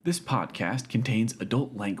This podcast contains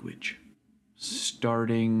adult language.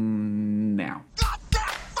 Starting now. Got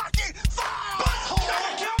that fucking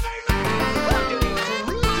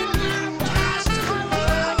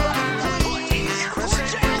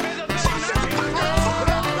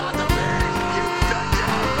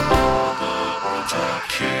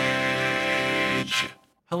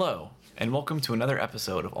Hello, and welcome to another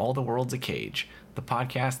episode of All the World's a Cage, the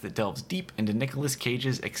podcast that delves deep into Nicolas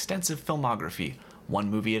Cage's extensive filmography, one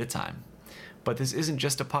movie at a time. But this isn't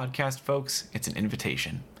just a podcast, folks, it's an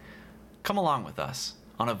invitation. Come along with us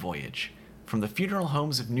on a voyage from the funeral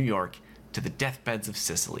homes of New York to the deathbeds of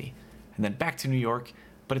Sicily, and then back to New York,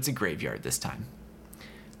 but it's a graveyard this time.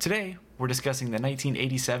 Today, we're discussing the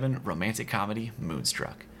 1987 romantic comedy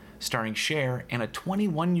Moonstruck, starring Cher and a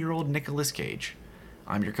 21-year-old Nicolas Cage.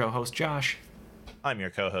 I'm your co-host, Josh. I'm your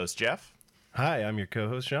co-host, Jeff. Hi, I'm your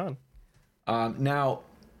co-host, Sean. Now,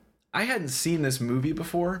 I hadn't seen this movie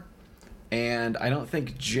before, and I don't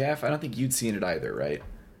think you'd seen it either, right?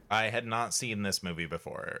 I had not seen this movie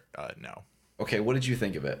before, no. Okay, what did you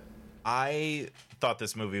think of it? I thought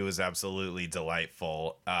this movie was absolutely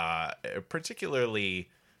delightful, particularly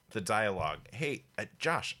the dialogue. Hey,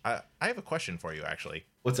 Josh, I have a question for you, actually.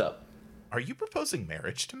 What's up? Are you proposing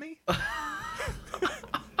marriage to me?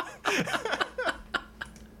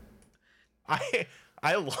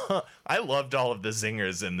 I loved all of the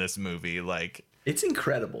zingers in this movie. Like, It's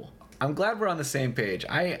incredible. I'm glad we're on the same page.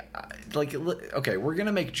 Okay, we're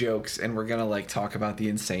gonna make jokes and we're gonna talk about the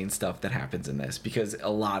insane stuff that happens in this, because a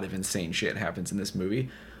lot of insane shit happens in this movie.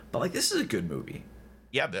 But this is a good movie.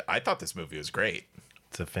 yeah, I thought this movie was great.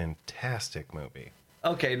 It's a fantastic movie.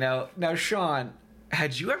 Okay, now Sean,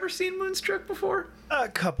 had you ever seen Moonstruck before? A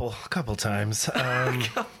couple times.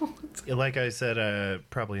 Like I said,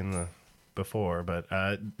 probably in the before, but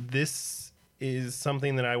this is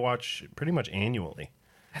something that I watch pretty much annually.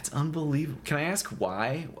 That's unbelievable. Can I ask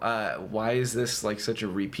why? Why is this such a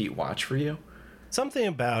repeat watch for you? Something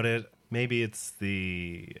about it. Maybe it's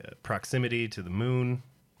the proximity to the moon.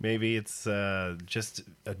 Maybe it's just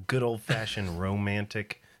a good old-fashioned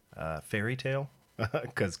romantic fairy tale.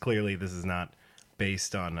 Because clearly this is not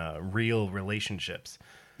based on real relationships.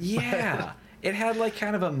 Yeah. It had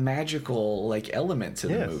kind of a magical element to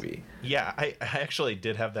the Yes. movie. Yeah, I actually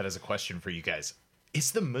did have that as a question for you guys.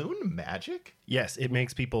 Is the moon magic? Yes, it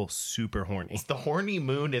makes people super horny. The horny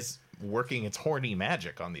moon is working its horny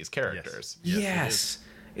magic on these characters. Yes.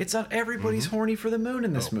 It's on everybody's horny for the moon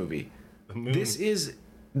in this movie. The moon. This is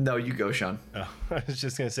No, you go, Sean. Oh, I was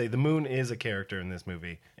just going to say, the moon is a character in this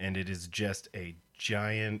movie, and it is just a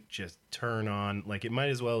giant, just turn on. It might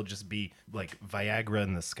as well just be Viagra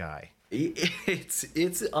in the sky.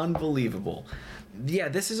 It's unbelievable. Yeah,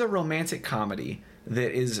 this is a romantic comedy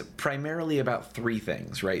that is primarily about three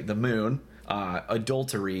things, right? The moon,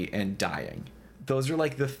 adultery, and dying. Those are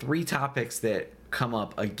the three topics that come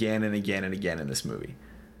up again and again and again in this movie.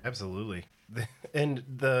 Absolutely. And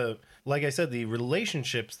like I said, the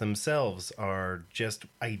relationships themselves are just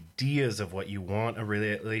ideas of what you want a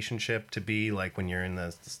relationship to be like when you're in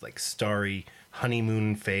this starry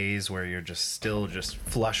honeymoon phase where you're just still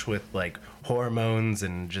flush with hormones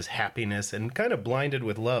and just happiness and kind of blinded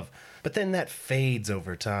with love. But then that fades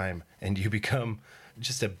over time and you become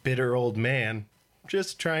just a bitter old man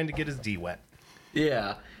just trying to get his D wet.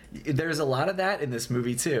 Yeah, there's a lot of that in this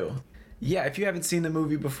movie too. Yeah, if you haven't seen the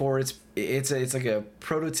movie before, it's like a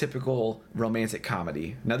prototypical romantic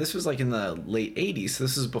comedy. Now, this was in the late 80s, so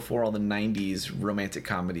this is before all the 90s romantic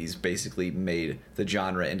comedies basically made the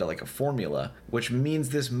genre into a formula, which means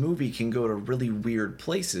this movie can go to really weird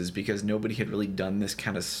places because nobody had really done this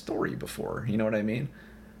kind of story before. You know what I mean?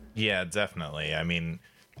 Yeah, definitely. I mean,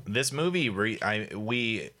 this movie,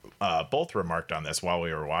 we both remarked on this while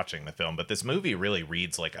we were watching the film, but this movie really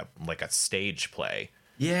reads like a stage play.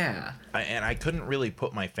 Yeah. And I couldn't really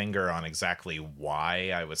put my finger on exactly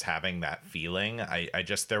why I was having that feeling.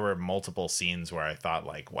 There were multiple scenes where I thought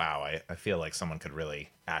wow, I feel like someone could really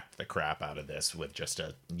act the crap out of this with just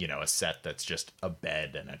a set that's just a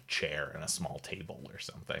bed and a chair and a small table or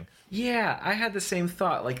something. Yeah, I had the same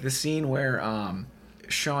thought. The scene where,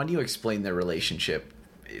 Sean, you explained their relationship.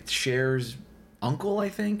 It's Cher's uncle, I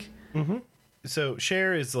think. Mm-hmm. So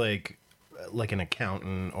Cher is like an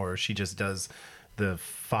accountant, or she just does the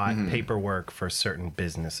paperwork for certain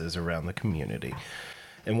businesses around the community,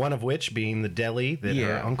 and one of which being the deli that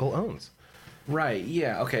her uncle owns. Right,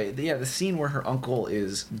 yeah, okay. Yeah, the scene where her uncle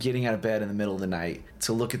is getting out of bed in the middle of the night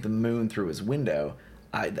to look at the moon through his window,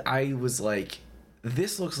 I was like,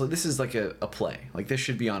 this is like a play. This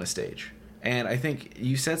should be on a stage. And I think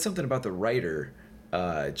you said something about the writer,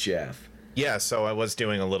 Jeff, Yeah, so I was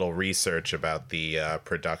doing a little research about the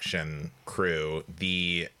production crew.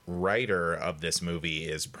 The writer of this movie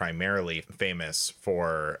is primarily famous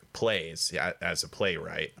for plays as a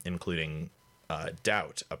playwright, including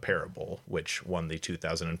Doubt, a Parable, which won the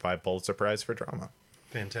 2005 Pulitzer Prize for drama.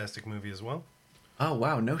 Fantastic movie as well. Oh,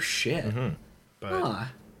 wow. No shit. But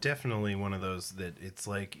definitely one of those that it's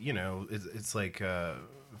like, it's like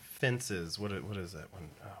Fences. What is that one?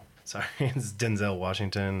 Oh, sorry. It's Denzel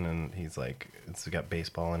Washington, and he's like, it's got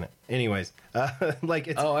baseball in it. Anyways, like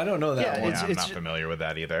it's. Oh, I don't know that one. Yeah, I'm not familiar with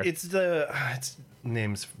that either. It's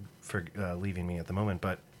names for leaving me at the moment,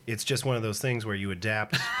 but it's just one of those things where you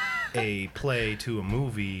adapt a play to a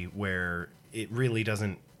movie where it really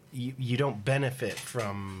doesn't. You don't benefit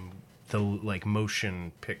from the like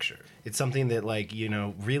motion picture. It's something that like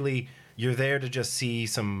really you're there to just see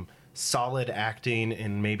some solid acting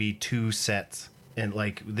in maybe 2 sets, and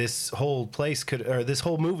like this whole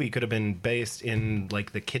movie could have been based in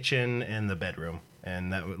like the kitchen and the bedroom,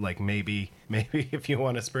 and that would like maybe if you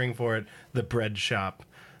want to spring for it, the bread shop.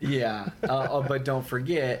 Yeah, but don't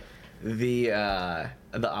forget the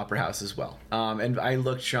opera house as well. And I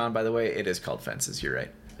looked, Sean, by the way, it is called Fences. You're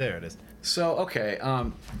right. There it is. So, okay,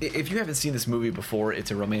 if you haven't seen this movie before, it's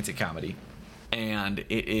a romantic comedy. And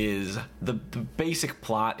it is, the basic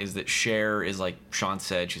plot is that Cher is, like Sean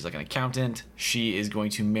said, she's like an accountant. She is going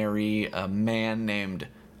to marry a man named,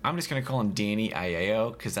 I'm just going to call him Danny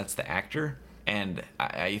Aiello, because that's the actor. And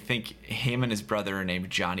I think him and his brother are named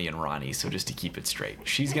Johnny and Ronnie, so just to keep it straight.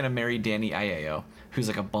 She's going to marry Danny Aiello, who's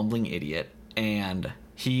like a bumbling idiot. And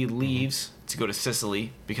he leaves to go to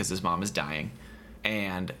Sicily because his mom is dying.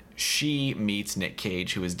 And she meets Nick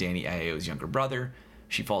Cage, who is Danny Aiello's younger brother.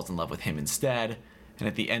 She falls in love with him instead. And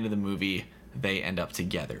at the end of the movie, they end up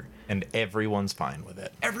together. And everyone's fine with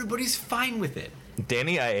it. Everybody's fine with it.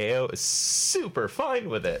 Danny Aiello is super fine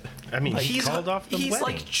with it. I mean, he called off the wedding. He's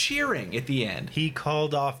like cheering at the end. He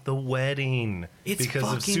called off the wedding because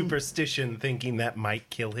of fucking superstition, thinking that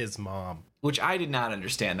might kill his mom. Which I did not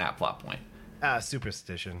understand that plot point.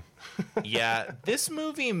 Superstition. Yeah, this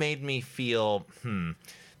movie made me feel,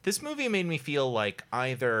 This movie made me feel like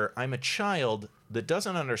either I'm a child that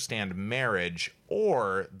doesn't understand marriage,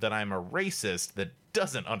 or that I'm a racist that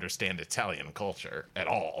doesn't understand Italian culture at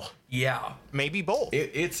all. Yeah. Maybe both.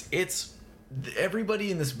 It's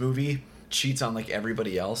everybody in this movie cheats on like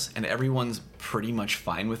everybody else, and everyone's pretty much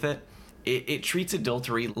fine with it. It treats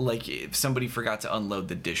adultery like if somebody forgot to unload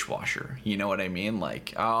the dishwasher. You know what I mean?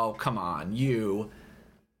 Like, oh, come on, you.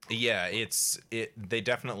 Yeah, they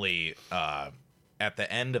definitely at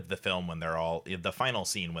the end of the film, when they're all, the final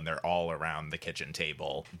scene when they're all around the kitchen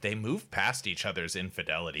table, they move past each other's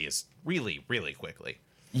infidelities really, really quickly.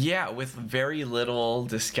 Yeah, with very little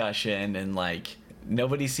discussion, and like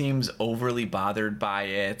nobody seems overly bothered by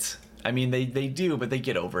it. I mean, they do, but they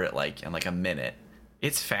get over it like in like a minute.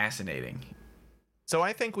 It's fascinating. So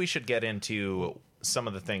I think we should get into some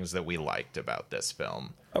of the things that we liked about this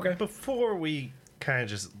film. Okay. Before we kind of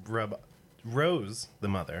just rub Rose, the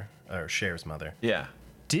mother, or Cher's mother, Yeah.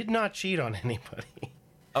 did not cheat on anybody.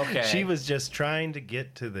 Okay. She was just trying to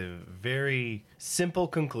get to the very simple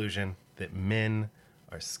conclusion that men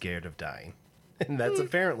are scared of dying. And that's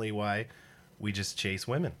apparently why we just chase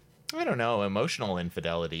women. I don't know. Emotional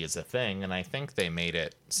infidelity is a thing, and I think they made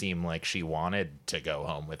it seem like she wanted to go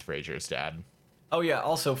home with Frasier's dad. Oh yeah.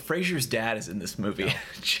 Also, Frasier's dad is in this movie.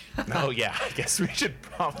 Oh, yeah. I guess we should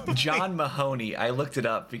probably... John Mahoney. I looked it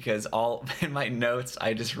up because all in my notes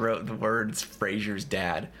I just wrote the words Frasier's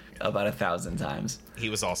dad about 1,000 times. He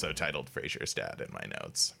was also titled Frasier's dad in my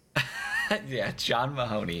notes. Yeah, John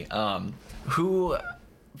Mahoney, who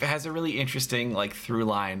has a really interesting like through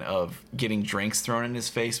line of getting drinks thrown in his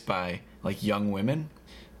face by like young women.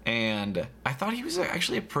 And I thought he was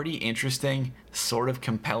actually a pretty interesting, sort of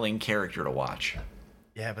compelling character to watch.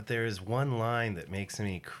 Yeah, but there is one line that makes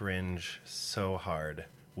me cringe so hard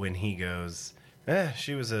when he goes,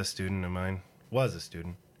 she was a student of mine. Was a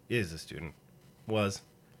student. Is a student. Was.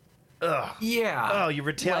 Ugh. Yeah. Oh, your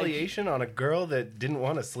retaliation on a girl that didn't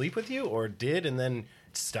want to sleep with you, or did and then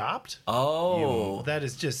stopped? Oh. That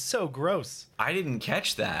is just so gross. I didn't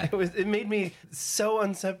catch that. It made me so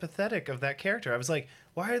unsympathetic of that character. I was like,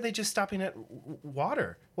 why are they just stopping at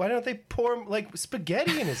water? Why don't they pour like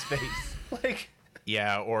spaghetti in his face? Like,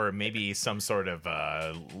 Yeah, or maybe some sort of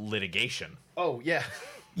litigation. oh yeah.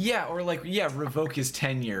 Yeah, or like, yeah, revoke his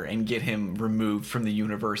tenure and get him removed from the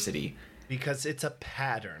university. Because it's a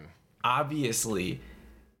pattern. Obviously,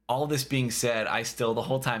 all this being said, the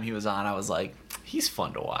whole time he was on, I was like, he's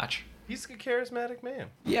fun to watch. He's a charismatic man.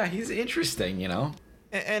 Yeah, he's interesting, you know?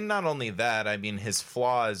 And not only that, I mean, his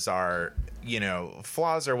flaws are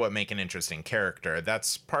flaws are what make an interesting character.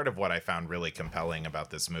 That's part of what I found really compelling about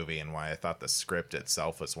this movie and why I thought the script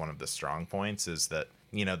itself was one of the strong points is that,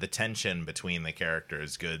 the tension between the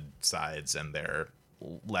characters' good sides and their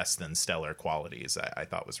less than stellar qualities, I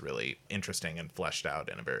thought was really interesting and fleshed out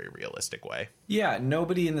in a very realistic way. Yeah,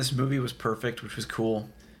 nobody in this movie was perfect, which was cool.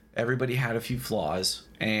 Everybody had a few flaws.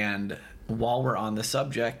 And while we're on the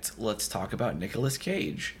subject, let's talk about Nicolas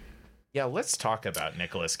Cage. Yeah, let's talk about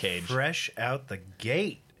Nicolas Cage. Fresh out the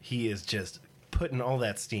gate, he is just putting all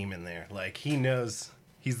that steam in there. Like, he knows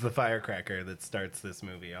he's the firecracker that starts this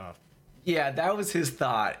movie off. Yeah, that was his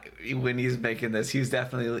thought when he was making this. He was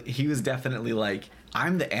definitely like,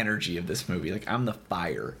 I'm the energy of this movie. Like, I'm the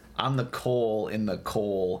fire. I'm the coal in the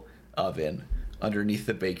coal oven underneath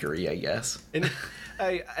the bakery, I guess. And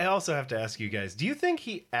I also have to ask you guys, do you think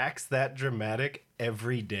he acts that dramatic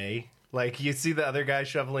every day? Like, you see the other guy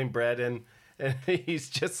shoveling bread and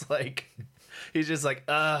he's just like, he's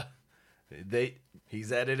at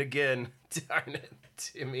it again. Darn it,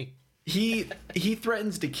 Timmy. He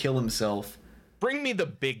threatens to kill himself. Bring me the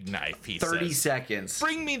big knife, he says. 30 seconds.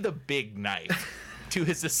 Bring me the big knife to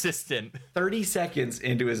his assistant. 30 seconds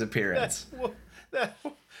into his appearance.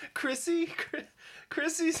 Chrissy's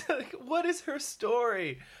like, what is her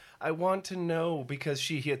story? I want to know, because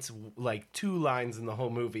she hits like 2 lines in the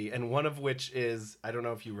whole movie, and one of which is, I don't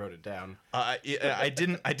know if you wrote it down. I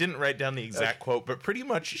didn't write down the exact quote, but pretty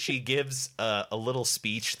much she gives a little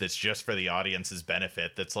speech that's just for the audience's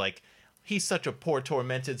benefit. That's like, he's such a poor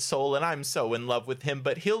tormented soul, and I'm so in love with him,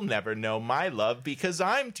 but he'll never know my love because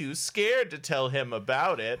I'm too scared to tell him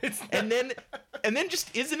about it. And then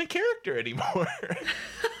just isn't a character anymore.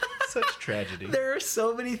 Such tragedy. There are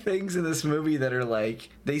so many things in this movie that are like,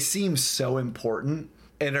 they seem so important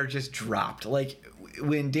and are just dropped. Like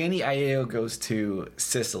when Danny Aiello goes to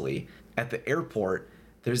Sicily at the airport,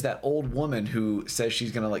 there's that old woman who says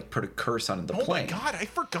she's gonna like put a curse on the plane. Oh my god, I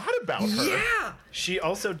forgot about her. Yeah. She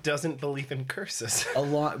also doesn't believe in curses. A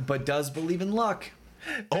lot, but does believe in luck.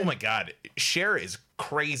 Oh my god, Cher is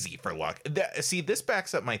crazy for luck. See, this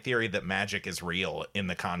backs up my theory that magic is real in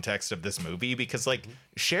the context of this movie, because like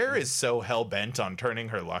Cher is so hell-bent on turning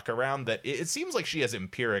her luck around that it seems like she has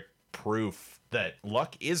empiric proof that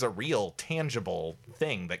luck is a real, tangible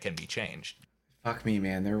thing that can be changed. Fuck me,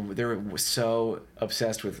 man. They're so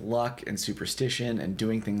obsessed with luck and superstition and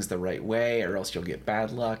doing things the right way, or else you'll get bad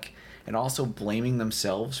luck, and also blaming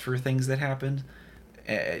themselves for things that happened.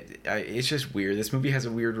 It's just weird. This movie has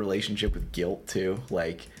a weird relationship with guilt too.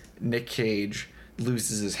 Like Nick Cage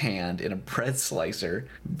loses his hand in a bread slicer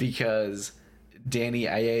because Danny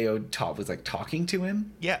Aiello was like talking to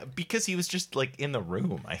him. Yeah, because he was just like in the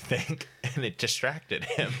room, I think, and it distracted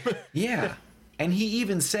him. Yeah. And he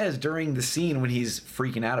even says during the scene when he's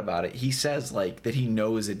freaking out about it, he says like that he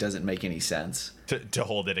knows it doesn't make any sense to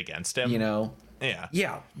hold it against him.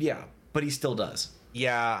 Yeah. But he still does.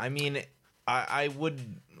 Yeah, I mean, I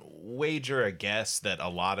would wager a guess that a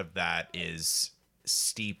lot of that is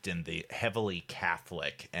steeped in the heavily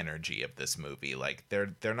Catholic energy of this movie. Like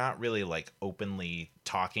they're not really like openly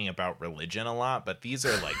talking about religion a lot, but these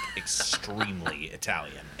are like extremely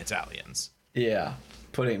Italians. Yeah.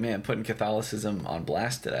 Putting Catholicism on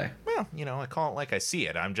blast today. Well, I call it like I see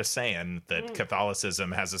it. I'm just saying that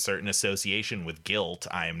Catholicism has a certain association with guilt.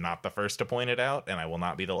 I am not the first to point it out, and I will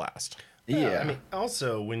not be the last. Yeah. I mean,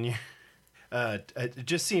 also, when you... it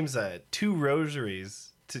just seems 2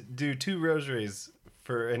 rosaries, to do 2 rosaries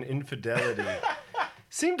for an infidelity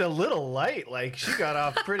seemed a little light. Like, she got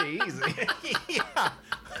off pretty easy. Yeah.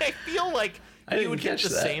 I feel like you would get the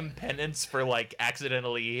that. same penance for like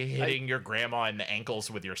accidentally hitting your grandma in the ankles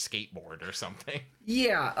with your skateboard or something.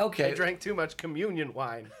 Yeah, okay. I drank too much communion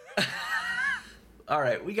wine. All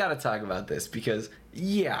right, we got to talk about this because,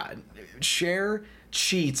 yeah, Cher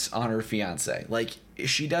cheats on her fiance. Like,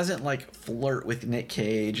 she doesn't like flirt with Nick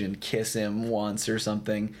Cage and kiss him once or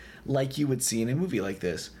something like you would see in a movie like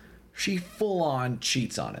this. She full on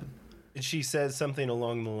cheats on him. She says something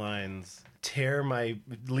along the lines, tear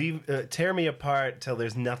me apart till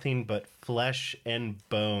there's nothing but flesh and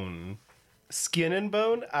bone. Skin and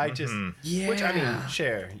bone? Yeah. Which, I mean,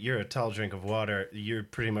 Cher, you're a tall drink of water. You're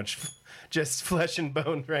pretty much just flesh and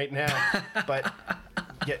bone right now. But,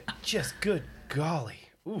 yeah, just good golly.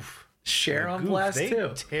 Oof. Cher on blast, they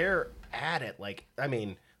too. Tear at it. Like, I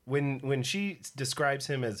mean, when she describes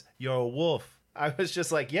him as, you're a wolf, I was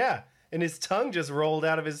just like, yeah. And his tongue just rolled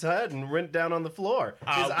out of his head and went down on the floor.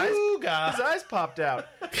 His eyes popped out.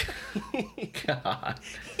 God.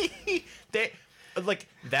 Like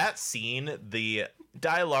that scene, the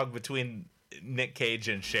dialogue between Nick Cage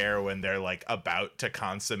and Cher when they're like about to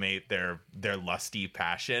consummate their lusty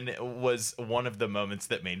passion was one of the moments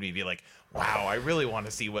that made me be like, wow, I really want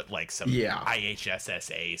to see what like some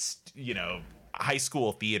IHSSA, high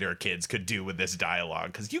school theater kids could do with this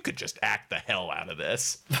dialogue, because you could just act the hell out of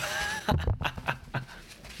this.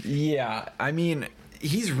 Yeah, I mean,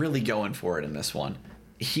 he's really going for it in this one.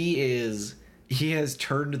 He has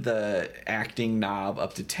turned the acting knob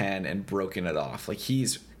up to 10 and broken it off. Like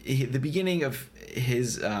the beginning of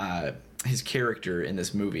his character in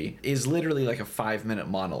this movie is literally like a 5-minute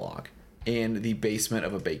monologue in the basement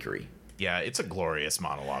of a bakery. Yeah, it's a glorious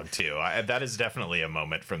monologue too. That is definitely a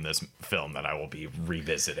moment from this film that I will be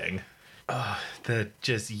revisiting. The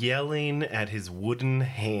just yelling at his wooden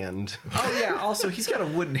hand. Oh yeah, also he's got a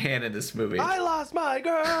wooden hand in this movie. I lost my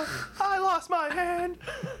girl. I lost my hand.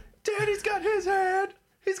 Daddy's got his hand.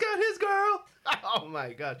 He's got his girl. Oh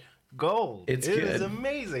my god. Gold. It is good.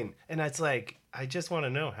 amazing. And it's like, I just want to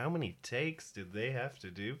know, how many takes did they have to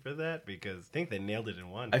do for that? Because I think they nailed it in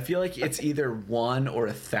one. I feel like it's either 1 or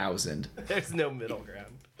 1,000. There's no middle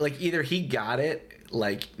ground. Like either he got it,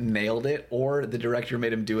 like nailed it, or the director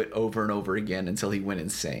made him do it over and over again until he went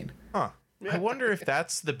insane. Huh. I wonder if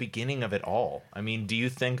that's the beginning of it all. I mean, do you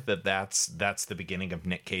think that that's the beginning of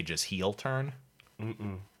Nick Cage's heel turn?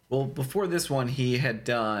 Well, before this one, he had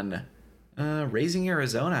done Raising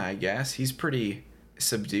Arizona, I guess. He's pretty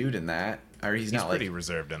subdued in that. Or he's not pretty like...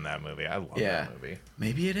 reserved in that movie. I love Yeah, that movie.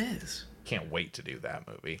 maybe it is. Can't wait to do that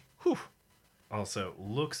movie. Whew. Also,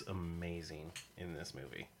 looks amazing in this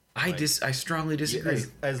movie. I strongly disagree.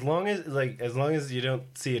 As long as you don't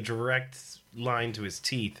see a direct line to his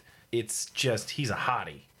teeth, it's just he's a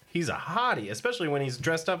hottie. He's a hottie, especially when he's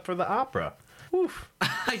dressed up for the opera. Oof.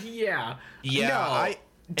 Yeah. Yeah, No, I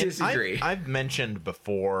disagree. I've mentioned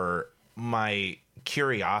before my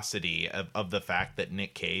curiosity of the fact that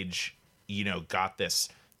Nick Cage, got this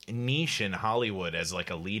niche in Hollywood as like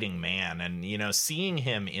a leading man, and seeing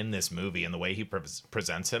him in this movie and the way he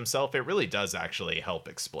presents himself, it really does actually help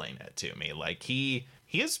explain it to me. Like he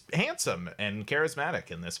is handsome and charismatic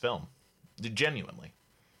in this film, genuinely.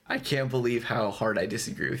 I can't believe how hard I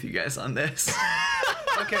disagree with you guys on this.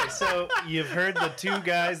 Okay, so you've heard the two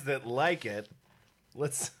guys that like it.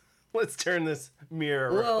 Let's turn this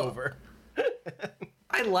mirror over.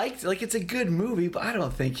 I liked, like, it's a good movie, but I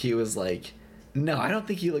don't think he was like... No, I don't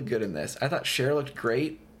think he looked good in this. I thought Cher looked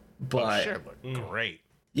great, but... Cher looked great.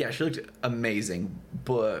 Yeah, she looked amazing,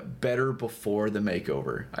 but better before the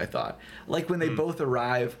makeover, I thought. Like when they both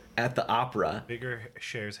arrive at the opera. Bigger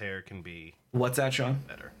Cher's hair can be What's that, Sean?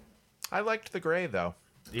 better. I liked the gray though.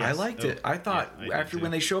 Yes. I liked it. I thought I did after too.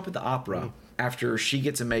 when they show up at the opera, after she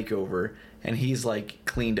gets a makeover and he's like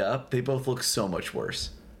cleaned up, they both look so much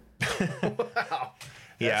worse. Wow.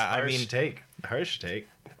 Yeah, I Harsh mean, take. Harsh take.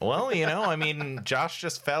 well, Josh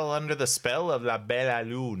just fell under the spell of La Bella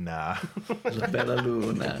Luna. La Bella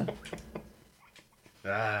Luna.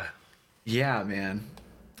 Ah, Yeah, man.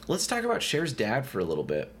 Let's talk about Cher's dad for a little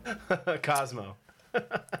bit. Cosmo.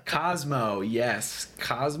 Cosmo, yes.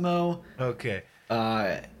 Cosmo Okay.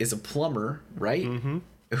 is a plumber, right? Mm-hmm.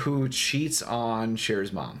 Who cheats on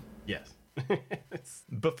Cher's mom. Yes.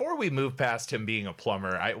 Before we move past him being a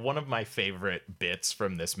plumber, one of my favorite bits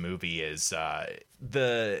from this movie is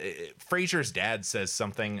Frasier's dad says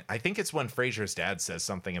something. I think it's when Frasier's dad says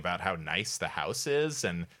something about how nice the house is,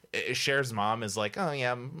 and Cher's mom is like, "Oh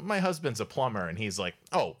yeah, my husband's a plumber," and he's like,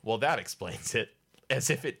 "Oh, well that explains it," as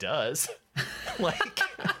if it does. Like,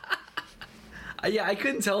 Yeah, I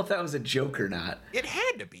couldn't tell if that was a joke or not. it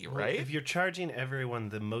had to be, right? If you're charging everyone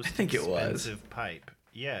the most think it was. expensive pipe,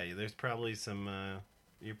 yeah, there's probably some.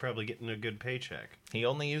 You're probably getting a good paycheck. He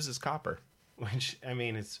only uses copper. Which, I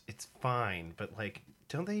mean, it's fine, but like,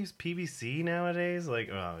 don't they use PVC nowadays? Like,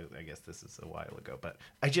 well, I guess this is a while ago, but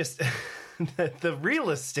I just the real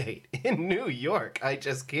estate in New York, I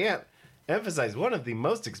just can't emphasize. One of the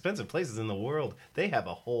most expensive places in the world. They have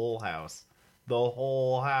a whole house, the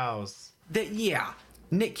whole house. Yeah,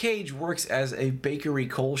 Nick Cage works as a bakery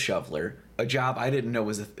coal shoveler, a job I didn't know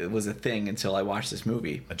was a thing until I watched this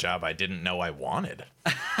movie. A job I didn't know I wanted.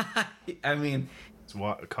 I mean, It's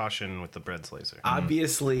caution with the bread slicer.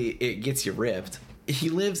 obviously it gets you ripped. He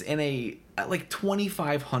lives in a like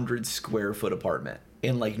 2,500 square foot apartment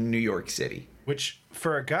in like New York City. Which,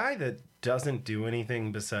 for a guy that doesn't do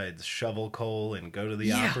anything besides shovel coal and go to the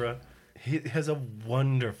Yeah. opera, he has a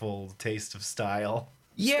wonderful taste of style.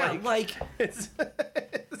 Yeah, like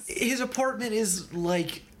his apartment is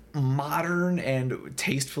like modern and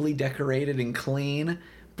tastefully decorated and clean,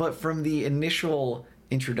 but from the initial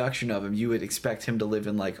introduction of him, you would expect him to live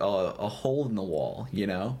in like a hole in the wall, you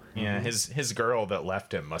know? Yeah, his girl that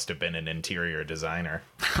left him must have been an interior designer.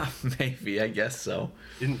 Maybe, I guess so.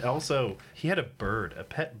 And also, he had a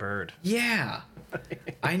pet bird, Yeah.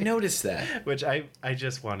 I noticed that. which I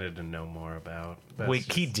just wanted to know more about. That's Wait,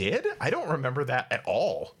 just- he did? I don't remember that at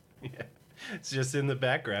all. it's just in the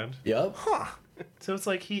background. Yep. Huh. So it's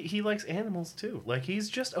like he likes animals too. Like he's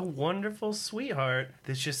just a wonderful sweetheart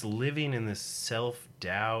that's just living in this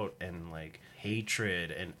self-doubt and like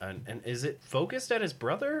hatred and is it focused at his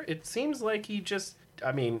brother? It seems like he just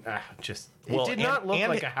it Well, did and- not look and-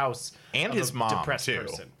 like a house And of his a mom depressed too.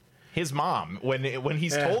 person. His mom, when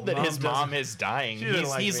he's Yeah, told that mom his mom doesn't- is dying, she doesn't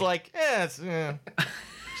like he's me. like, yeah,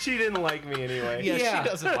 She didn't like me anyway. yeah, Yeah. she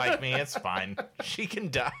doesn't like me. It's fine. She can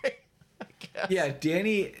die. Yeah,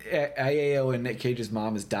 Danny Aiello and Nick Cage's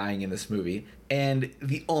mom is dying in this movie, and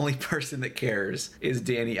the only person that cares is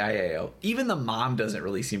Danny Aiello. Even the mom doesn't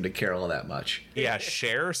really seem to care all that much. Yeah,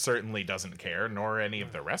 Cher certainly doesn't care, nor any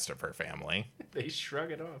of the rest of her family. They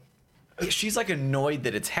shrug it off. She's like annoyed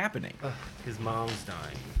that it's happening. His mom's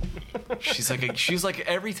dying. She's like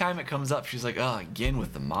every time it comes up, she's like, oh, again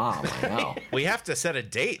with the mom. I know. We have to set a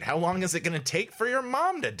date. How long is it going to take for your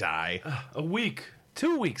mom to die? A week.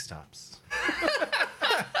 2 weeks tops.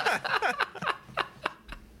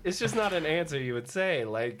 It's just not an answer you would say.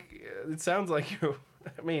 Like, it sounds like you're...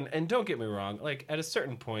 I mean, and don't get me wrong. Like, at a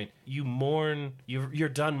certain point, you mourn... You're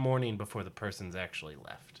done mourning before the person's actually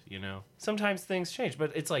left, you know? Sometimes things change,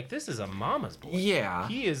 but it's like, this is a mama's boy. Yeah.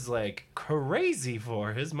 He is, like, crazy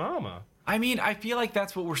for his mama. I mean, I feel like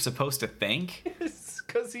that's what we're supposed to think.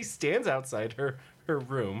 Because he stands outside her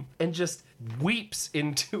room and just weeps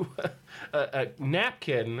into a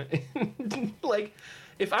napkin. Like,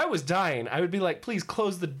 if I was dying, I would be like, please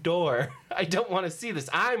close the door. I don't want to see this.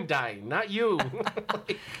 I'm dying, not you.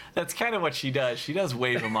 Like, That's kind of what she does. She does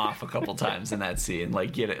wave him off a couple times in that scene,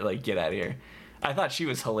 like get out of here. I thought she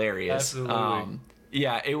was hilarious. Absolutely.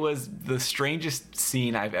 Yeah, it was the strangest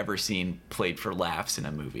scene I've ever seen played for laughs in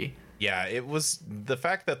a movie. Yeah, it was the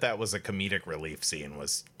fact that was a comedic relief scene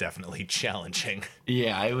was definitely challenging.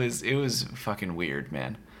 Yeah, it was fucking weird,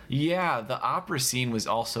 man. Yeah, the opera scene was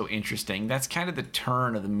also interesting. That's kind of the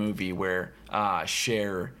turn of the movie where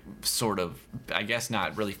Cher sort of, I guess,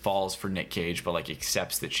 not really falls for Nick Cage, but like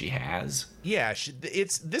accepts that she has. Yeah,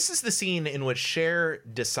 this is the scene in which Cher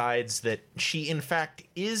decides that she in fact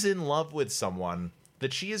is in love with someone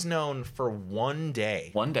that she has known for one day.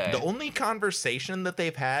 One day. The only conversation that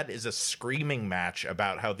they've had is a screaming match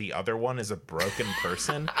about how the other one is a broken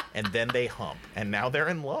person, and then they hump, and now they're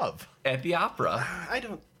in love. At the opera. I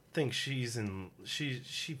don't think she's in...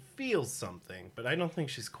 She feels something, but I don't think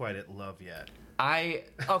she's quite at love yet.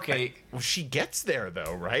 Okay. Well, she gets there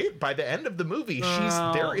though, right? By the end of the movie,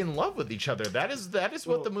 they're in love with each other. That is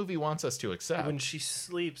what the movie wants us to accept. When she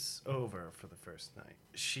sleeps over for the first night,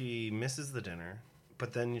 she misses the dinner,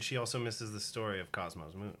 but then she also misses the story of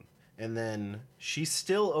Cosmo's moon. And then she's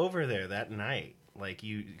still over there that night,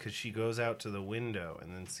 because she goes out to the window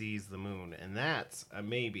and then sees the moon. And that's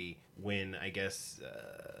maybe when, I guess,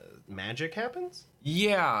 magic happens?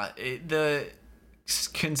 Yeah, the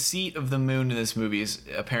conceit of the moon in this movie is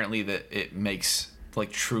apparently that it makes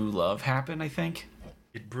like true love happen, I think.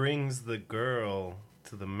 It brings the girl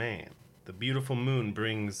to the man. The beautiful moon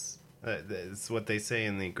brings... it's what they say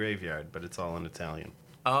in the graveyard, but it's all in Italian.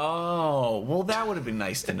 Oh, well, that would have been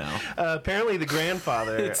nice to know. Apparently the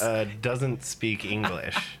grandfather doesn't speak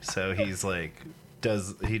English, so he's like...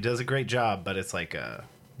 He does a great job, but it's like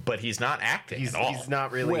but he's not acting at all. he's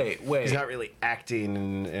not really Wait. he's not really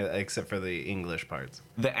acting except for the English parts.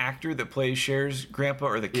 The actor that plays Cher's grandpa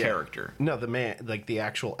or the character? No, the man, like the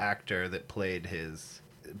actual actor that played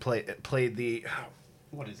the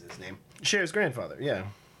what is his name? Cher's grandfather. Yeah,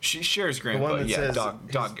 Cher's the grandpa. one that Yeah, says dog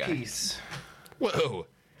his guy. piece. Whoa.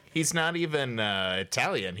 He's not even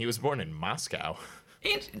Italian. He was born in Moscow.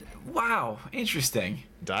 Wow, interesting.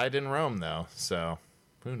 Died in Rome, though, so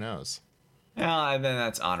who knows? And then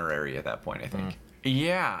that's honorary at that point, I think.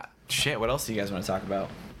 Yeah. Shit, what else do you guys want to talk about?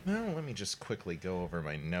 Well, let me just quickly go over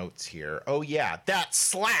my notes here. Oh, yeah, that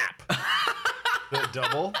slap! The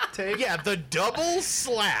double take. Yeah, the double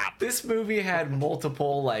slap! This movie had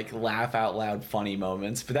multiple, like, laugh out loud funny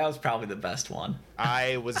moments, but that was probably the best one.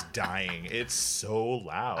 I was dying. It's so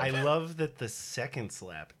loud. I love that the second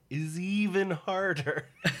slap is even harder.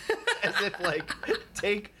 As if like,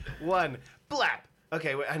 take one, blap.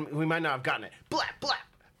 Okay, we might not have gotten it. Blap, blap.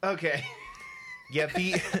 Okay. Yeah,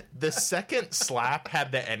 the second slap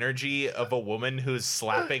had the energy of a woman who's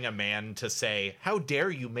slapping a man to say, "How dare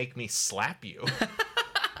you make me slap you?"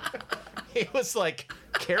 It was like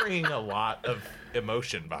carrying a lot of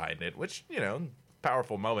emotion behind it, which,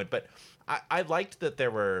 powerful moment. But I liked that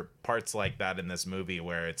there were parts like that in this movie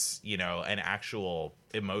where it's, an actual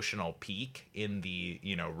emotional peak in the,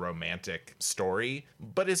 romantic story,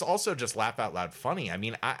 but is also just laugh out loud funny. I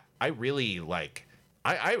mean, I really like...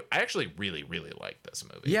 I actually really, really like this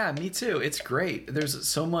movie. Yeah, me too. It's great. There's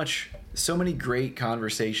so many great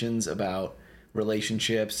conversations about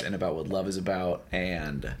relationships and about what love is about,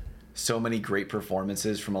 and so many great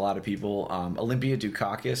performances from a lot of people. Olympia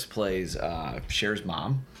Dukakis plays Cher's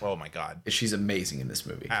mom. Oh my God. She's amazing in this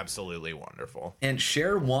movie. Absolutely wonderful. And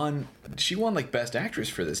Cher won like Best Actress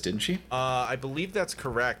for this, didn't she? I believe that's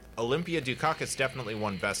correct. Olympia Dukakis definitely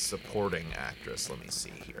won Best Supporting Actress. Let me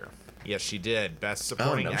see here. Yes, she did. Best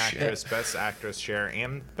Supporting Actress, Best Actress, Cher,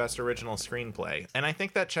 and Best Original Screenplay. And I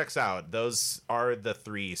think that checks out. Those are the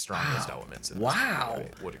three strongest elements in this movie. I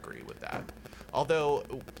would agree with that. Although,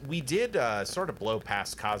 we did sort of blow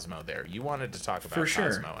past Cosmo there. You wanted to talk about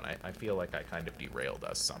Cosmo, and I feel like I kind of derailed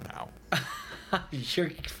us somehow. You're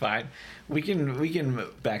fine. We can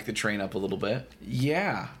back the train up a little bit.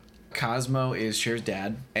 Yeah. Cosmo is Cher's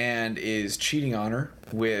dad and is cheating on her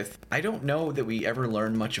with... I don't know that we ever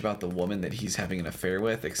learn much about the woman that he's having an affair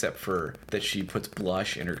with, except for that she puts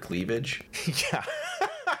blush in her cleavage. Yeah.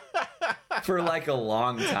 For like a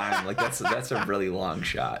long time. Like that's a really long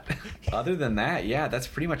shot. Other than that, yeah, that's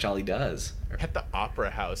pretty much all he does. At the opera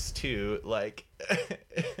house too, like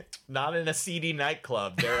not in a seedy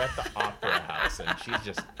nightclub. They're at the opera house, and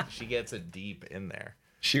she gets it deep in there.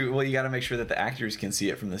 Well, you got to make sure that the actors can see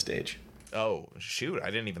it from the stage. Oh, shoot.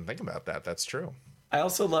 I didn't even think about that. That's true. I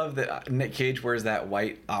also love that Nick Cage wears that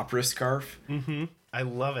white opera scarf. Mm-hmm. I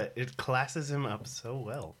love it. It classes him up so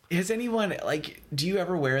well. Has anyone, do you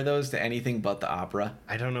ever wear those to anything but the opera?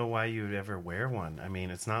 I don't know why you would ever wear one. I mean,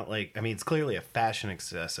 it's not like... I mean, it's clearly a fashion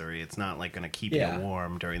accessory. It's not, going to keep you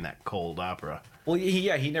warm during that cold opera. Well,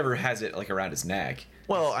 he never has it, around his neck.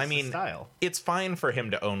 Well, I mean, it's fine for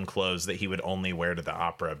him to own clothes that he would only wear to the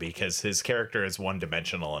opera because his character is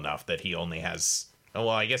one-dimensional enough that he only has... Well,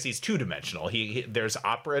 I guess he's two-dimensional. There's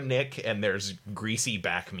opera Nick and there's greasy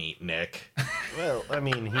back meat Nick. Well, I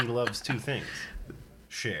mean, he loves two things.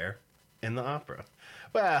 Cher and the opera.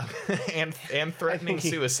 Well, and threatening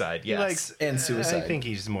suicide, yes. And suicide. I think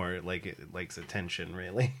he's more likes attention,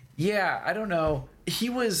 really. Yeah, I don't know. He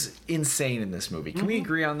was insane in this movie. Can we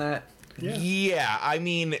agree on that? Yeah, I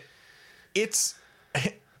mean, it's...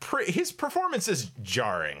 his performance is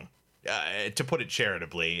jarring, to put it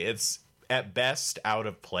charitably. It's at best out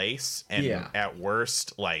of place, and at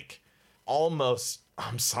worst, almost...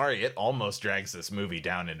 I'm sorry, it almost drags this movie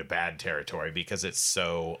down into bad territory because it's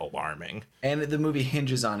so alarming. And the movie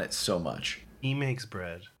hinges on it so much. He makes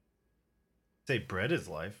bread. Say bread is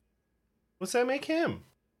life. What's that make him?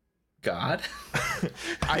 God?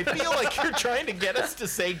 I feel like you're trying to get us to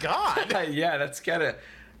say God. Yeah, that's kind of...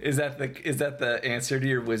 Is that the answer to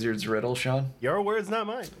your wizard's riddle, Sean? Your words, not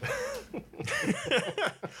mine.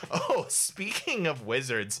 Oh, speaking of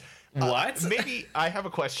wizards... What? Maybe I have a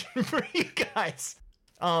question for you guys.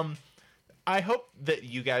 I hope that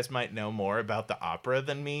you guys might know more about the opera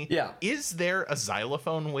than me. Yeah. Is there a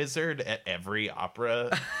xylophone wizard at every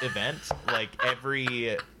opera event?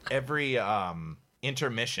 Every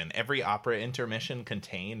intermission, every opera intermission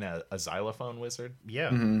contain a xylophone wizard? Yeah.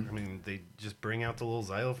 Mm-hmm. I mean, they just bring out the little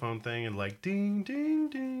xylophone thing and ding, ding,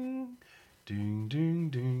 ding. Ding, ding,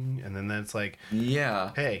 ding, and then that's hey,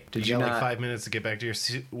 did you got 5 minutes to get back to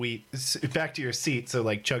your seat,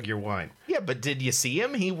 so chug your wine. Yeah, but did you see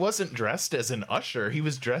him? He wasn't dressed as an usher. He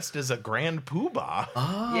was dressed as a grand poobah.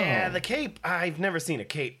 Oh. Yeah, the cape. I've never seen a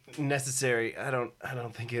cape necessary. I don't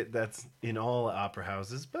think that's in all opera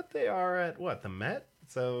houses, but they are at the Met.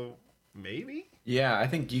 So maybe. Yeah, I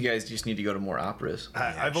think you guys just need to go to more operas.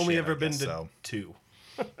 I've only ever been to 2.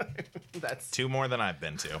 That's 2 more than I've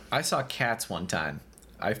been to. I saw Cats one time.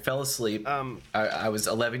 I fell asleep. I was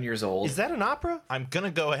 11 years old. Is that an opera? I'm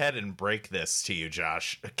gonna go ahead and break this to you,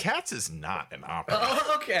 Josh. Cats is not an opera.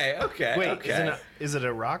 Oh, okay. Wait, okay. Is it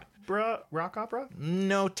a rock opera?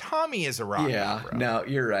 No, Tommy is a rock opera. Yeah, no,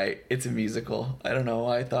 you're right. It's a musical. I don't know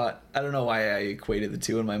why I equated the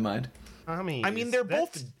two in my mind. I mean,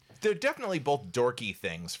 they're definitely both dorky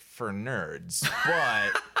things for nerds,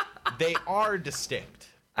 but they are distinct.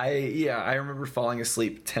 I remember falling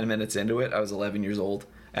asleep 10 minutes into it. I was 11 years old,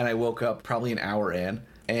 and I woke up probably an hour in,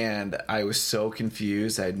 and I was so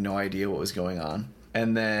confused. I had no idea what was going on.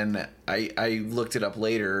 And then I looked it up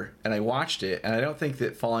later, and I watched it, and I don't think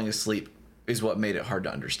that falling asleep is what made it hard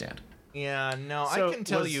to understand. Yeah, no, so I can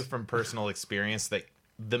tell you from personal experience that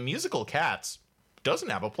the musical Cats doesn't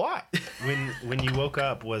have a plot. when you woke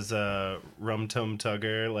up, was Rum Tum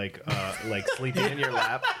Tugger like sleeping in your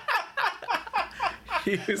lap?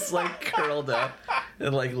 He was like curled up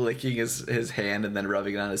and like licking his hand and then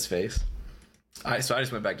rubbing it on his face. So I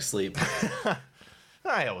just went back to sleep.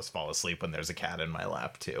 I always fall asleep when there's a cat in my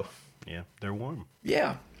lap too. Yeah, they're warm.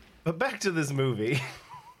 Yeah. But back to this movie.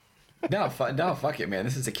 No, fuck it, man.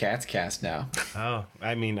 This is a cat's cast now. Oh,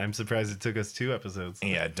 I mean, I'm surprised it took us 2 episodes.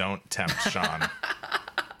 Yeah, don't tempt Sean.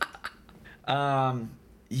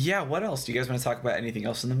 Yeah, what else? Do you guys want to talk about anything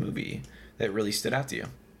else in the movie that really stood out to you?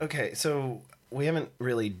 Okay, so we haven't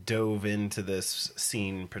really dove into this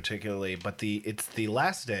scene particularly, but it's the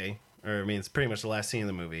last day, or I mean, it's pretty much the last scene of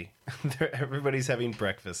the movie. Everybody's having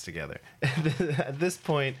breakfast together. At this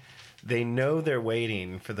point, they know they're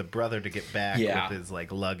waiting for the brother to get back with his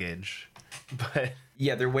like luggage, but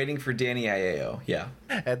yeah, they're waiting for Danny Aiello. Yeah.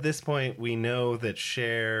 At this point, we know that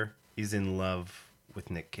Cher is in love with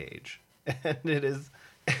Nick Cage, and it is.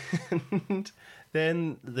 And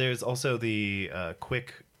then there's also the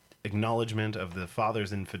quick acknowledgement of the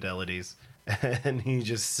father's infidelities, and he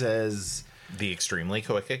just says, The extremely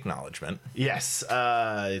quick acknowledgement. yes,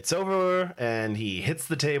 it's over, and he hits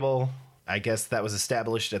the table. I guess that was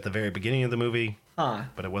established at the very beginning of the movie,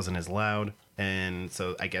 but it wasn't as loud, and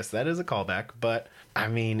so I guess that is a callback. But I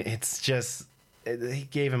mean, it's just he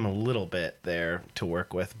gave him a little bit there to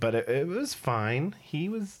work with, but it was fine. He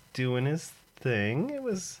was doing his thing. It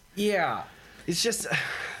was It's just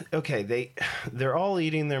okay. They're all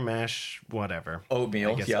eating their mash, whatever,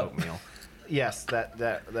 Oatmeal. I guess Yep. oatmeal. Yes,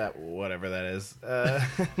 that whatever that is.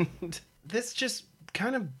 This just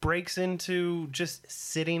kind of breaks into just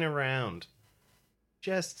sitting around,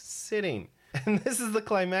 just sitting, and this is the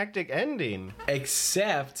climactic ending.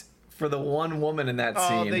 Except for the one woman in that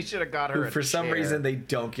Oh, scene. they should have got her. For some reason, they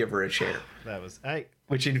don't give her a chair, that was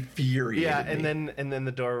which infuriated yeah, me. and then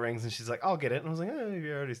the door rings and she's like, "I'll get it," and I was like, "Oh,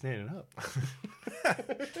 you're already standing up."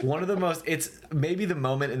 One of the most, it's maybe the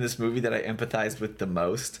moment in this movie that I empathized with the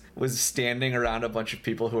most was standing around a bunch of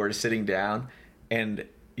people who are sitting down and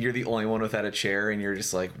you're the only one without a chair and you're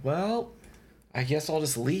just like, well, I guess I'll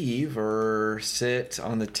just leave or sit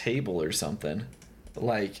on the table or something.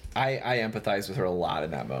 Like, I empathize with her a lot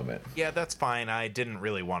in that moment. Yeah, that's fine. I didn't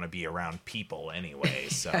really want to be around people anyway,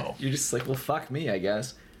 so. You're just like, well, fuck me, I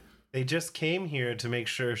guess. They just came here to make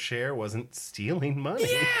sure Cher wasn't stealing money.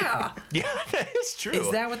 Yeah! Yeah, that is true. Is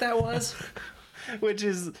that what that was? Which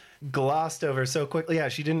is glossed over so quickly. Yeah,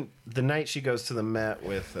 she didn't. The night she goes to the Met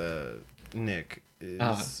with Nick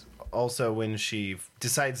is also when she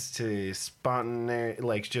decides to spontaneously,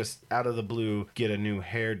 like just out of the blue, get a new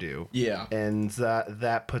hairdo. Yeah. And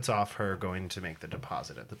that puts off her going to make the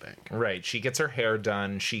deposit at the bank. Right. She gets her hair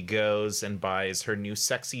done. She goes and buys her new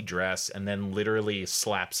sexy dress and then literally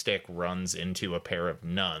slapstick runs into a pair of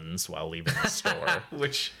nuns while leaving the store.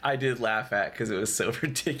 Which I did laugh at because it was so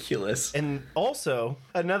ridiculous. And also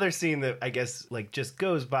another scene that I guess like just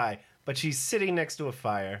goes by, but she's sitting next to a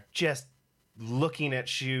fire, just looking at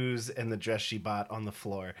shoes and the dress she bought on the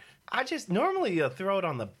floor. I just normally you throw it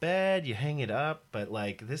on the bed, you hang it up, but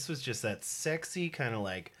like this was just that sexy kind of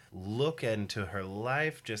like look into her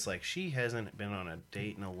life, just like she hasn't been on a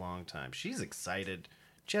date in a long time. She's excited,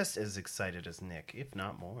 just as excited as Nick, if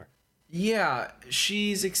not more. Yeah,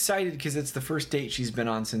 she's excited because it's the first date she's been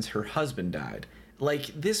on since her husband died. Like,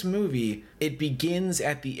 this movie, it begins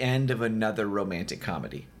at the end of another romantic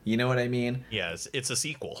comedy. You know what I mean? Yes, it's a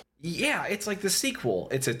sequel. Yeah, it's like the sequel.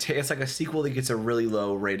 It's like a sequel that gets a really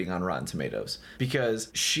low rating on Rotten Tomatoes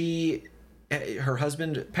because her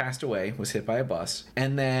husband passed away, was hit by a bus,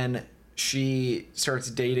 and then she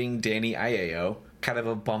starts dating Danny Aiello, kind of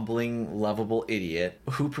a bumbling, lovable idiot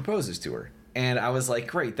who proposes to her. And I was like,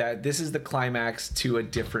 great, this is the climax to a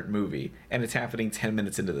different movie, and it's happening 10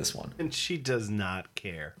 minutes into this one. And she does not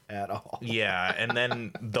care at all. Yeah, and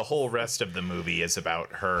then the whole rest of the movie is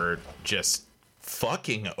about her just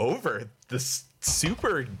fucking over this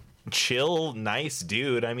super chill, nice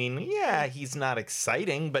dude. I mean, yeah, he's not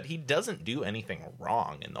exciting, but he doesn't do anything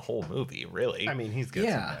wrong in the whole movie, really. I mean, he's got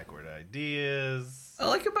some backward ideas.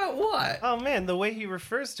 Like about what? Oh man, the way he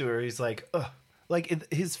refers to her, he's like, ugh.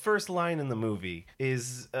 Like his first line in the movie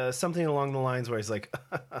is something along the lines where he's like,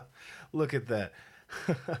 "Look at that,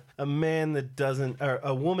 a woman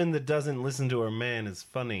that doesn't listen to her man is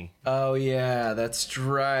funny." Oh yeah, that's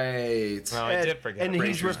right. Oh, I did forget. And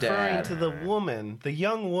he's Fraser's referring dad. to the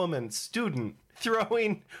young woman, student,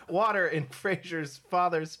 throwing water in Fraser's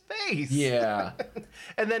father's face. Yeah.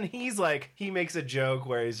 And then he makes a joke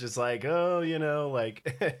where he's just like, "Oh,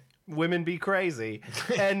 like." Women be crazy,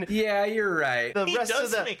 and Yeah, you're right. the He rest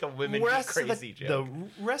does of the make a women be crazy joke.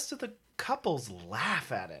 The rest of the couples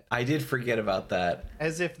laugh at it I did forget about that.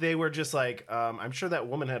 as if they were just like, I'm sure that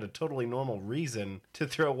woman had a totally normal reason to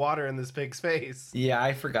throw water in this pig's face. Yeah,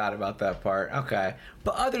 I forgot about that part. Okay.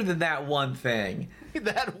 But other than that one thing,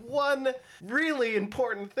 That one really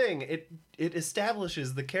important thing, it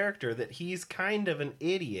establishes the character that he's kind of an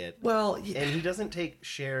idiot. well, And he doesn't take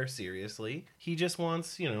Cher seriously. He just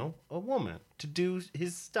wants, a woman to do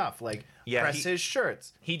his stuff, like press his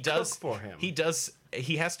shirts. He does cook for him.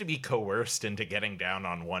 He has to be coerced into getting down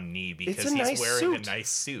on one knee because a he's nice wearing suit. a nice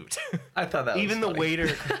suit. I thought that Even was the funny. waiter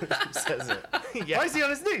says it. Yeah. Why is he on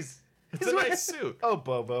his knees? It's a nice suit. Oh,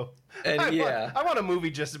 Bobo. And I want a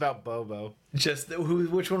movie just about Bobo. Just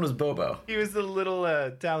which one was Bobo? He was the little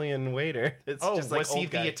Italian waiter. It's Oh, just like was he old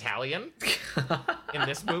the guy. Italian in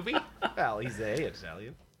this movie? Well, he's a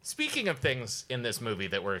Italian. Speaking of things in this movie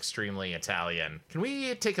that were extremely Italian, can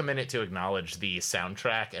we take a minute to acknowledge the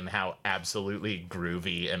soundtrack and how absolutely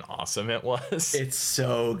groovy and awesome it was? It's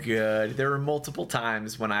so good. There were multiple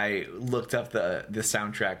times when I looked up the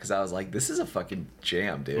soundtrack because I was like, "This is a fucking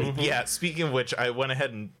jam, dude." Yeah, speaking of which, I went ahead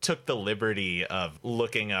and took the liberty of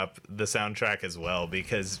looking up the soundtrack as well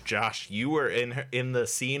because Josh, you were in the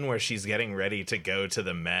scene where she's getting ready to go to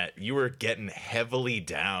the Met. You were getting heavily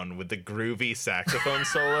down with the groovy saxophone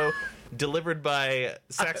solo delivered by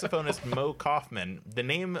saxophonist Mo Kaufman. The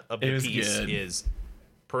name of the was piece good. is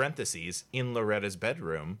parentheses in Loretta's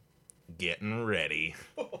bedroom, getting ready.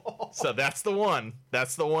 So that's the one.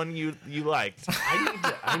 That's the one you liked.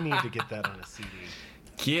 I need to get that on a CD.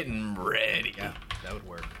 Getting ready. Yeah, that would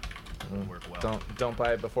work. That would work well. Don't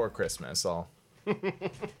buy it before Christmas.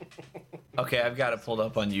 Okay, I've got it pulled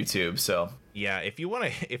up on YouTube. So Yeah, if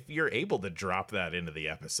you're able to drop that into the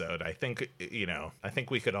episode, I think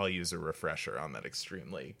we could all use a refresher on that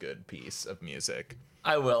extremely good piece of music.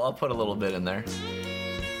 I will. I'll put a little bit in there.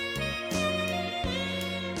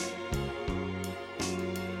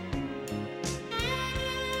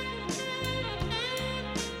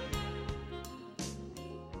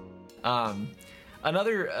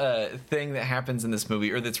 Another thing that happens in this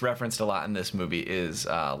movie, or that's referenced a lot in this movie, is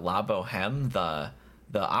La Boheme, the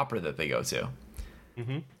opera that they go to,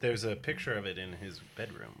 There's a picture of it in his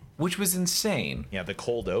bedroom. which was insane. Yeah, the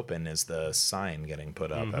cold open is the sign getting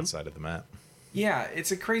put up outside of the Met. Yeah,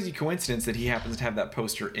 it's a crazy coincidence that he happens to have that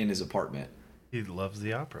poster in his apartment. He loves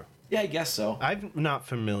the opera. Yeah, I guess so. I'm not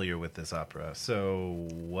familiar with this opera, so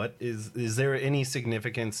what is there any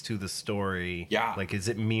significance to the story? Yeah. Like, is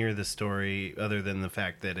it mere the story other than the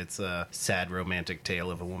fact that it's a sad romantic tale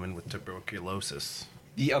of a woman with tuberculosis?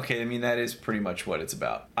 Yeah, okay, I mean, that is pretty much what it's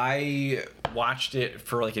about. I watched it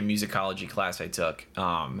for like a musicology class I took,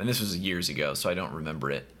 and this was years ago, so I don't remember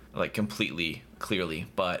it like completely clearly,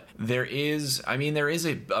 but there is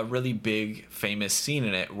a really big famous scene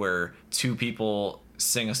in it where two people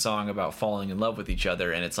sing a song about falling in love with each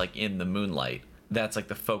other, and it's like in the moonlight. That's like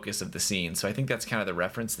the focus of the scene, so I think that's kind of the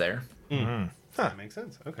reference there. That makes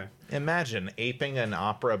sense. Okay. Imagine aping an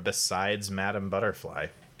opera besides Madame Butterfly.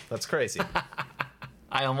 That's crazy.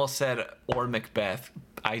 I almost said or Macbeth.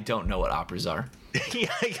 I don't know what operas are.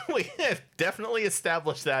 Yeah, we have definitely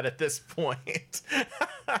established that at this point.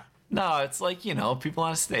 No, it's like, people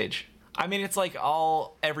on a stage. I mean, it's like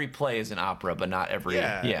every play is an opera, but not every.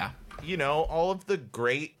 Yeah. All of the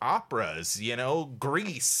great operas,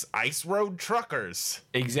 Grease, Ice Road Truckers.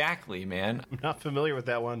 Exactly, man. I'm not familiar with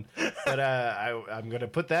that one, but I'm gonna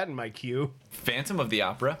put that in my queue. Phantom of the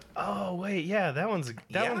Opera. Oh wait, yeah, that's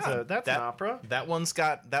an opera. That one's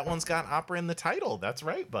got opera in the title. That's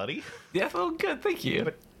right, buddy. Yeah, well, good. Thank you.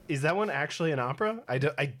 But is that one actually an opera?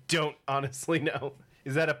 I don't honestly know.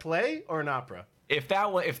 Is that a play or an opera? If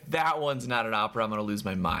that one's not an opera, I'm gonna lose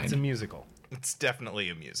my It's a mind. musical. It's definitely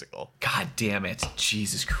a musical. God damn it,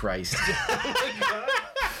 Jesus Christ.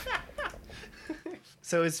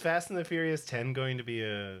 So is Fast and the Furious 10 going to be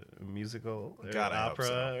a musical or God, I hope opera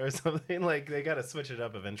so. or something? Like, they got to switch it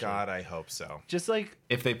up eventually. God, I hope so. Just like,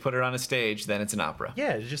 If they put it on a stage, then it's an opera.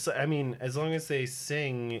 yeah, as long as they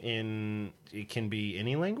sing in, it can be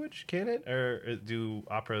any language, can it? Or do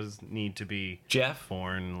operas need to be Jeff,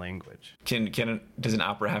 foreign language? does an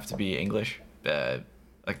opera have to be English?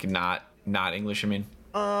 Like not English, I mean.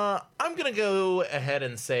 I'm gonna go ahead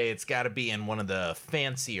and say it's got to be in one of the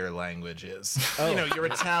fancier languages. You're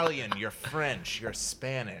Italian, you're French, you're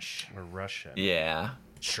Spanish. Or Russian? Yeah.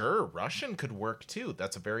 Sure, Russian could work too.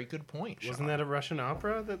 That's a very good point. Sean. Wasn't that a Russian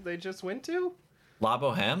opera that they just went to? La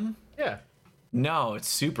Boheme? Yeah. No, it's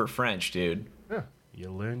super French, dude. Yeah.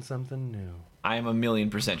 You learn something new. I am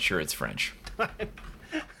 1,000,000% sure it's French.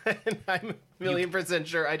 And I'm 1,000,000%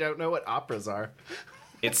 sure I don't know what operas are.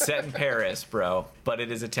 It's set in Paris, bro, but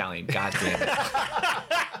it is Italian. God damn it.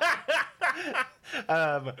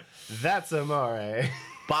 That's Amore.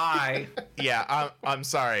 Bye. Yeah, I'm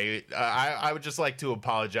sorry. I would just like to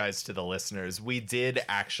apologize to the listeners. We did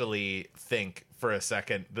actually think for a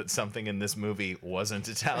second that something in this movie wasn't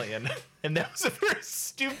Italian, and that was a very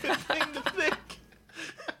stupid thing to think.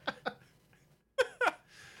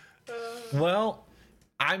 Well,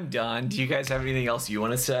 I'm done. Do you guys have anything else you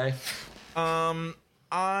want to say?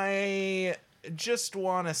 I just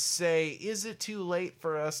want to say, is it too late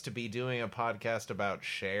for us to be doing a podcast about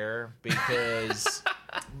Cher? Because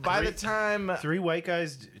by the time three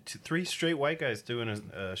straight white guys doing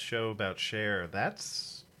a show about Cher,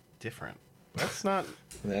 that's different. That's not.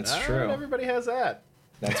 That's not true. Everybody has that.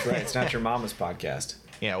 That's right. It's not your mama's podcast.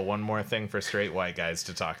 Yeah, one more thing for straight white guys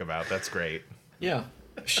to talk about. That's great. Yeah.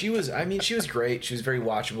 She was great. She was very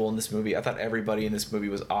watchable in this movie. I thought everybody in this movie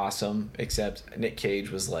was awesome, except Nick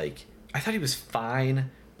Cage was like, I thought he was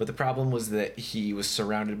fine, but the problem was that he was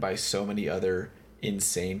surrounded by so many other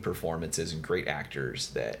insane performances and great actors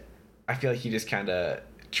that I feel like he just kind of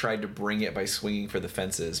tried to bring it by swinging for the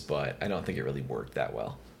fences, but I don't think it really worked that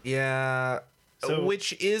well. Yeah, So-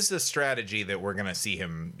 which is a strategy that we're gonna see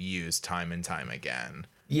him use time and time again.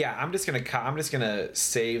 Yeah, I'm just gonna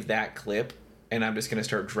save that clip and I'm just gonna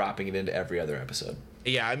start dropping it into every other episode.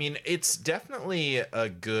 Yeah, I mean, it's definitely a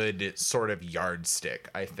good sort of yardstick,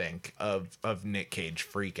 I think, of Nick Cage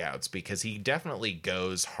freakouts, because he definitely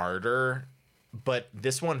goes harder, but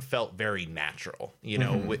this one felt very natural. You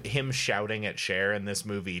know, with him shouting at Cher in this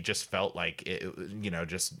movie just felt like it, you know,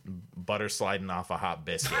 just butter sliding off a hot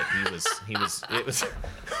biscuit. It was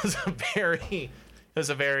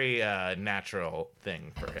a very natural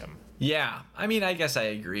thing for him. Yeah, I mean, I guess I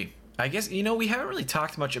agree. I guess, you know, we haven't really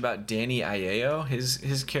talked much about Danny Aiello,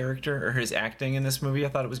 his character, or his acting in this movie. I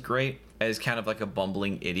thought it was great as kind of like a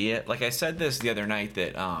bumbling idiot. Like I said this the other night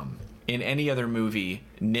that in any other movie,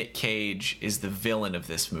 Nick Cage is the villain of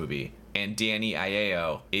this movie, and Danny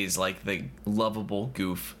Aiello is like the lovable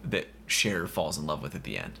goof that Cher falls in love with at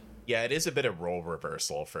the end. Yeah, it is a bit of role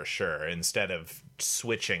reversal for sure. Instead of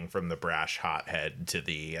switching from the brash hothead to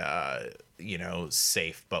the, you know,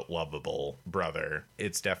 safe but lovable brother,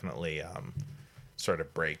 it's definitely sort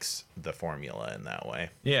of breaks the formula in that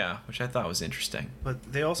way. Yeah, which I thought was interesting.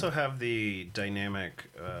 But they also have the dynamic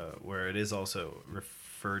where it is also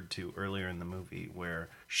referred to earlier in the movie, where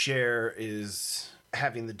Cher is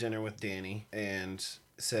having the dinner with Danny and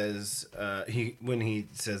says when he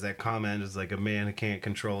says that comment is like, a man who can't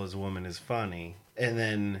control his woman is funny, and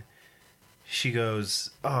then she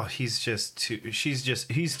goes, oh, he's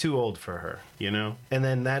too old for her, you know. And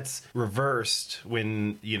then that's reversed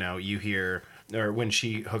when, you know, you hear, or when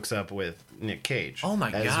she hooks up with Nick Cage. Oh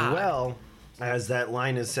my as God. well as that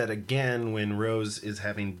line is said again when Rose is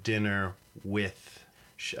having dinner with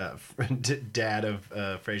dad of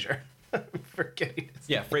Frasier. Forgetting his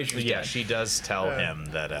Yeah, Frasier's Yeah, dead. she does tell him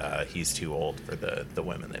that he's too old for the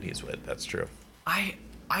women that he's with. That's true. I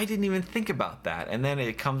didn't even think about that, and then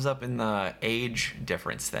it comes up in the age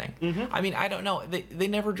difference thing. I mean, I don't know. They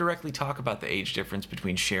never directly talk about the age difference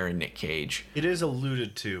between Cher and Nick Cage. It is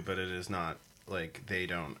alluded to, but it is not like they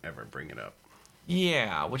don't ever bring it up.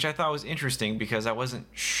 Yeah, which I thought was interesting because I wasn't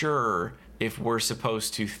sure if we're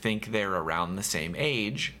supposed to think they're around the same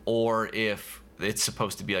age or if it's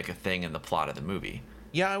supposed to be like a thing in the plot of the movie.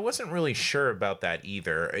 Yeah, I wasn't really sure about that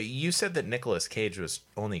either. You said that Nicolas Cage was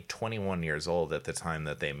only 21 years old at the time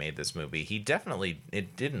that they made this movie.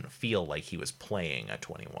 It didn't feel like he was playing a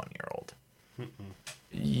 21-year-old.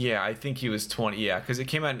 Yeah, I think he was 20. Yeah, because it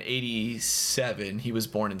came out in 87. He was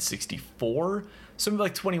born in 64. So maybe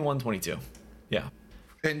like 21, 22. Yeah.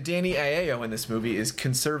 And Danny Aiello in this movie is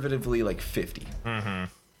conservatively like 50.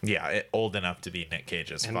 Yeah, old enough to be Nick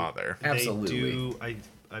Cage's father. Absolutely.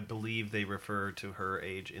 I believe they refer to her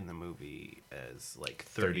age in the movie as like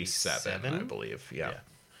 37, 37, I believe. Yeah.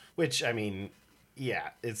 Which, I mean,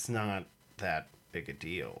 yeah, it's not that big a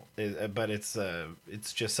deal. But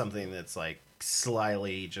it's just something that's like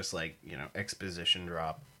slyly just like, you know, exposition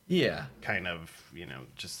drop. Yeah. Kind of, you know,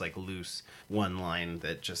 just like loose one line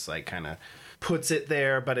that just like kind of puts it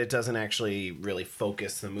there, but it doesn't actually really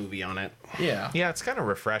focus the movie on it. Yeah. Yeah, it's kind of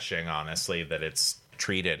refreshing, honestly, that it's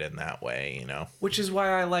treated in that way, you know. Which is why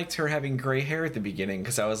I liked her having gray hair at the beginning,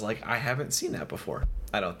 because I was like, I haven't seen that before.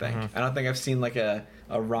 I don't think. I don't think I've seen like a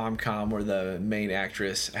rom-com where the main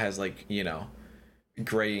actress has like, you know,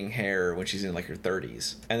 graying hair when she's in like her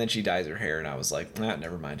 30s. And then she dyes her hair and I was like,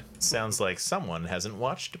 never mind. Sounds like someone hasn't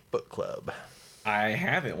watched Book Club. I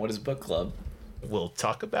haven't. What is book club? We'll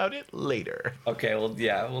talk about it later. Okay, well,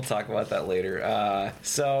 yeah, we'll talk about that later.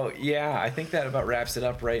 So, yeah, I think that about wraps it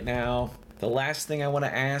up right now. The last thing I want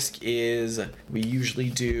to ask is, we usually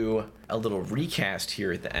do a little recast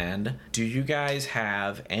here at the end. Do you guys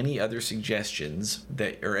have any other suggestions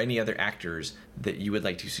or any other actors that you would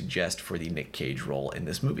like to suggest for the Nick Cage role in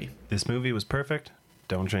this movie? This movie was perfect.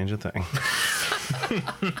 Don't change a thing.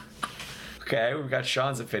 Okay, we've got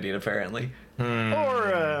Sean's opinion apparently.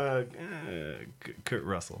 Or Kurt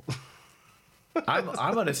Russell. I'm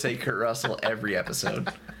gonna say Kurt Russell every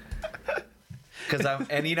episode.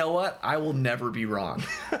 And you know what? I will never be wrong.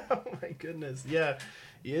 Oh my goodness. Yeah.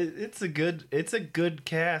 It's a good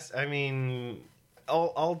cast. I mean,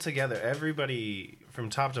 all together, everybody from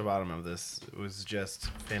top to bottom of this was just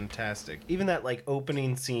fantastic. Even that like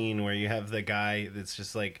opening scene where you have the guy that's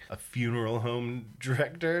just like a funeral home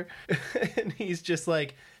director and he's just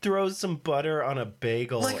like throws some butter on a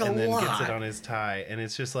bagel and then gets it on his tie, and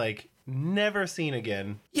it's just like never seen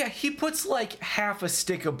again. Yeah, he puts like half a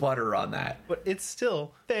stick of butter on that. But it's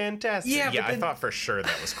still fantastic. Yeah, Yeah, I thought for sure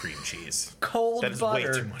that was cream cheese. Cold That is butter.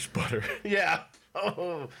 way too much butter. Yeah.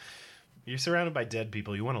 Oh. You're surrounded by dead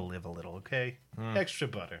people. You want to live a little, okay? Extra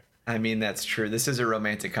butter. I mean, that's true. This is a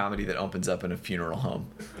romantic comedy that opens up in a funeral home.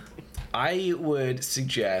 I would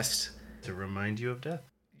suggest... To remind you of death.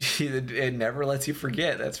 It never lets you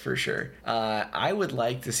forget, that's for sure. I would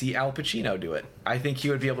like to see Al Pacino do it. I think he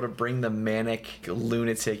would be able to bring the manic,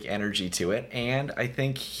 lunatic energy to it. And I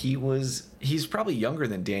think he's probably younger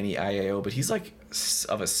than Danny Aiello, but he's like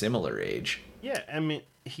of a similar age. Yeah, I mean,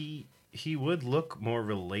 he would look more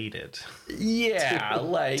related Yeah,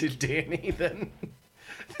 to Danny than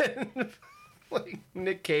like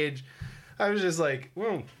Nick Cage. I was just like,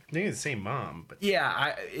 well, they have the same mom, but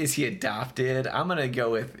yeah, is he adopted? I'm gonna go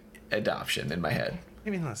with adoption in my head.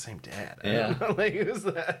 maybe not the same dad. I Yeah. don't know. Like, who's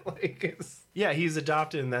that? Like, yeah, he's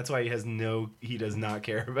adopted, and that's why he does not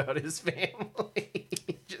care about his family.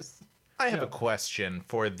 I have a question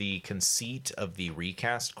for the conceit of the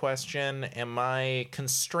recast question. Am I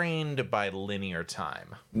constrained by linear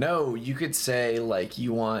time? No, you could say like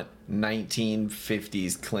you want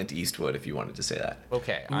 1950s Clint Eastwood if you wanted to say that.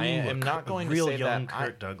 Okay, I am not going to real say young that.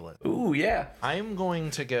 Kurt Douglas. Ooh, yeah. I'm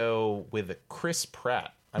going to go with Chris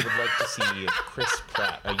Pratt. I would like to see Chris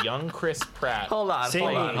Pratt, a young Chris Pratt. Hold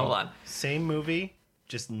on. Same movie,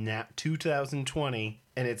 just 2020,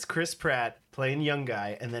 and it's Chris Pratt playing young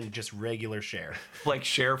guy, and then just regular Cher. Like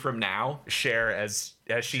Cher from Now? Cher as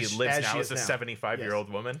she lives as now she as is a now. 75-year-old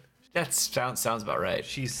woman. That sounds about right.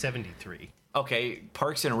 She's 73. Okay,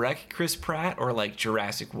 Parks and Rec Chris Pratt or like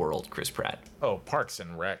Jurassic World Chris Pratt? Oh, Parks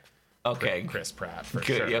and Rec. Okay. Chris Pratt for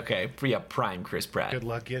Good, sure. okay, yeah, prime Chris Pratt. Good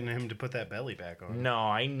luck getting him to put that belly back on. No,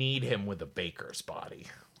 I need him with a baker's body.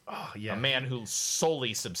 Oh, yeah. A man who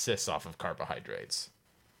solely subsists off of carbohydrates.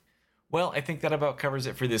 Well, I think that about covers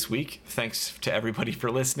it for this week. Thanks to everybody for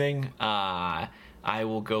listening. I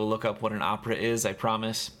will go look up what an opera is, I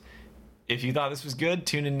promise. If you thought this was good,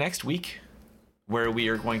 tune in next week, where we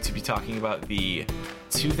are going to be talking about the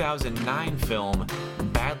 2009 film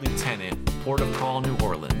Bad Lieutenant, Port of Call, New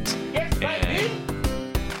Orleans.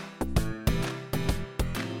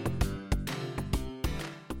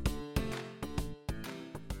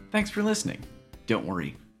 Thanks for listening. Don't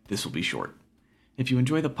worry, this will be short. If you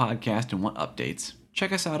enjoy the podcast and want updates,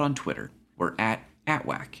 check us out on Twitter. We're at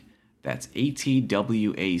ATWAC. That's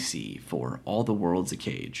ATWAC for All the World's a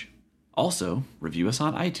Cage. Also, review us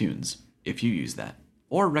on iTunes, if you use that.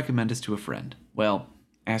 Or recommend us to a friend. Well,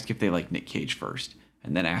 ask if they like Nick Cage first,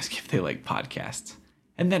 and then ask if they like podcasts,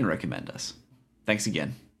 and then recommend us. Thanks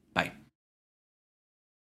again.